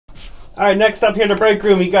All right, next up here in the break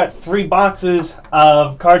room, we got 3 boxes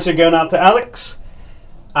of cards here going out to Alex.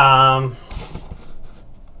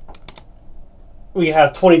 We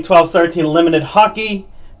have 2012-13 Limited Hockey,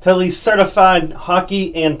 Totally Certified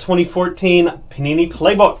Hockey, and 2014 Panini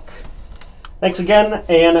Playbook. Thanks again,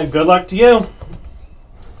 and good luck to you. All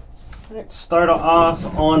right, start off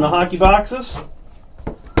on the hockey boxes.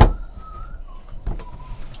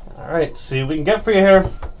 All right, see what we can get for you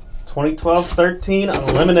here. 2012-13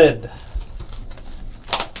 Unlimited.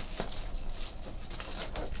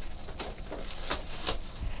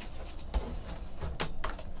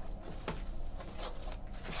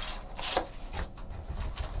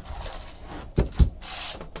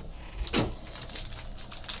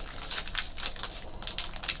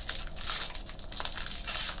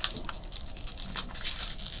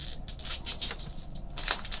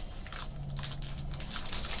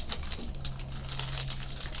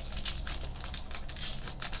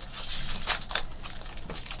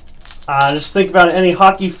 Just think about any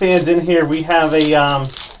hockey fans in here. We have a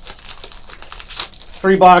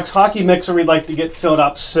 3-box hockey mixer we'd like to get filled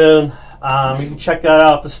up soon. You can check that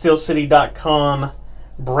out at the steelcity.com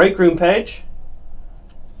break room page.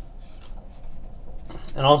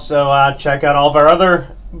 And also check out all of our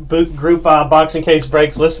other boot group boxing case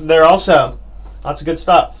breaks listed there also. Lots of good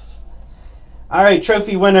stuff. All right,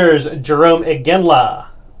 trophy winners: Jerome Iginla,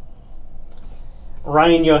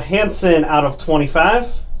 Ryan Johansson out of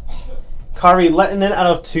 25. Kari Lehtinen out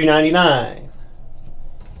of 299.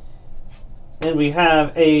 And we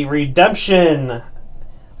have a redemption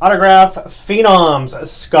autograph Phenoms,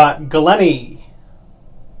 Scott Glennie.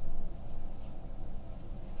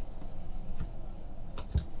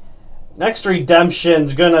 Next redemption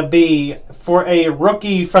is going to be for a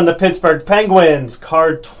rookie from the Pittsburgh Penguins,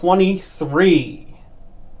 card 23.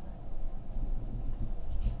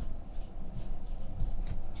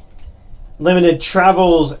 Limited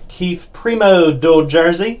Travels Keith Primo dual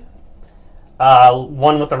jersey.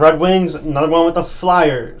 One with the Red Wings, another one with the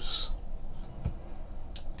Flyers.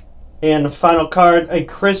 And the final card, a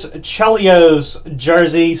Chris Chelios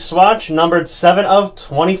jersey swatch, numbered 7 of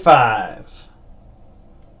 25.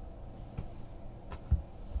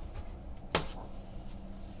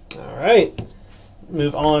 All right,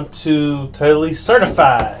 move on to Totally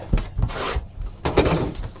Certified.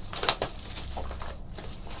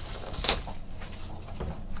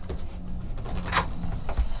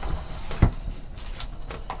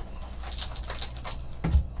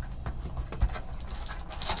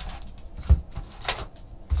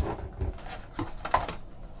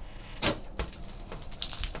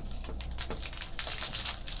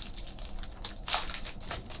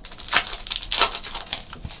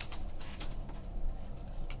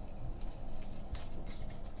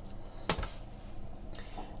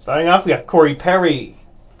 Starting off, we have Corey Perry,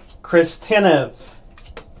 Chris Tanev,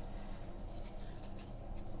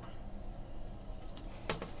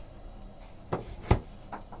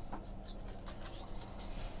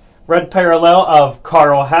 red parallel of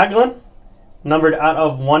Carl Hagelin, numbered out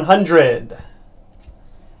of 100.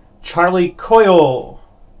 Charlie Coyle,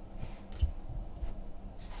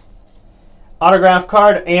 autograph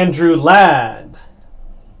card Andrew Ladd.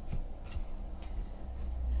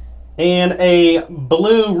 And a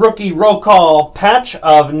blue rookie roll call patch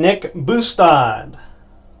of Nick Bustad.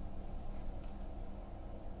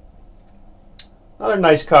 Another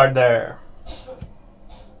nice card there.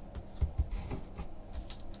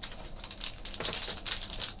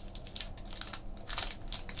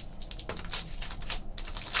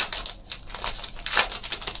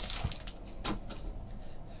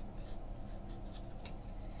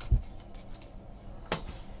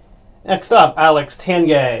 Next up, Alex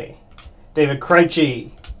Tanguay, David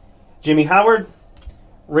Krejci, Jimmy Howard,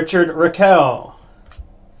 Richard Raquel,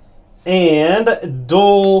 and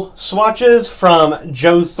dual swatches from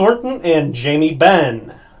Joe Thornton and Jamie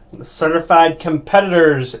Benn. The certified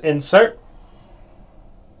competitors insert.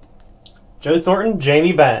 Joe Thornton,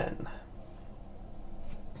 Jamie Benn.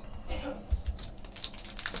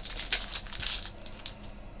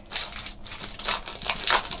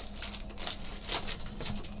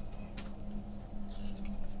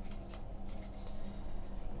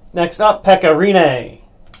 Next up, Pekka Rinne,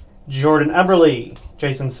 Jordan Eberle,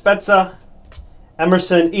 Jason Spezza,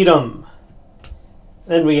 Emerson Edom.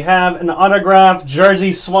 Then we have an autographed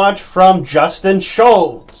jersey swatch from Justin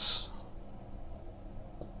Schultz.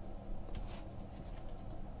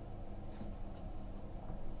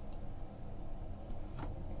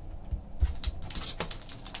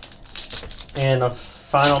 And the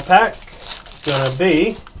final pack is going to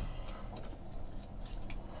be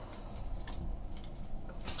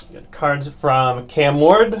cards from Cam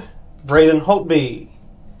Ward, Braden Holtby,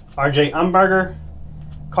 RJ Umberger,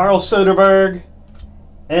 Carl Soderberg,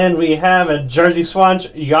 and we have a jersey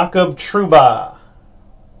swatch, Jakob Truba.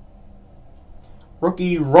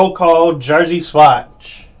 Rookie roll call jersey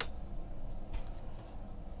swatch.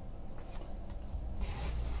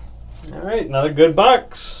 All right, another good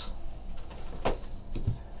box.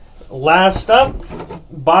 Last up,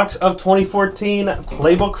 box of 2014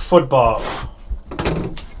 Playbook football.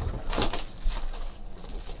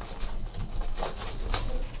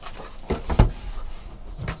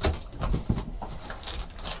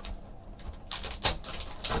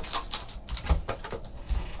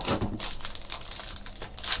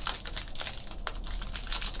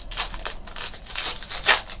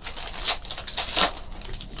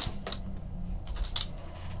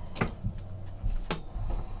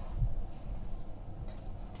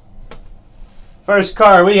 First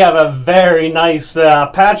card, we have a very nice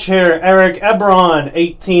patch here. Eric Ebron,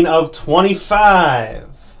 18 of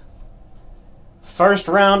 25. First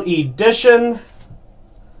round edition.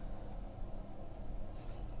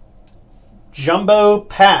 Jumbo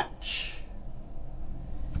patch.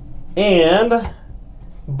 And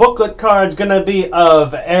booklet card's going to be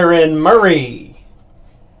of Aaron Murray.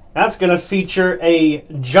 That's going to feature a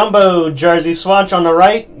jumbo jersey swatch on the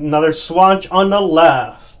right, another swatch on the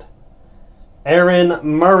left. Aaron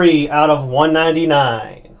Murray out of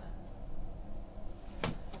 199.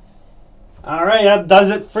 All right, that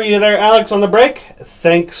does it for you there, Alex, on the break.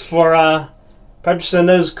 Thanks for purchasing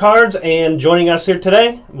those cards and joining us here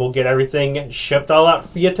today. We'll get everything shipped all out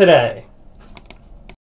for you today.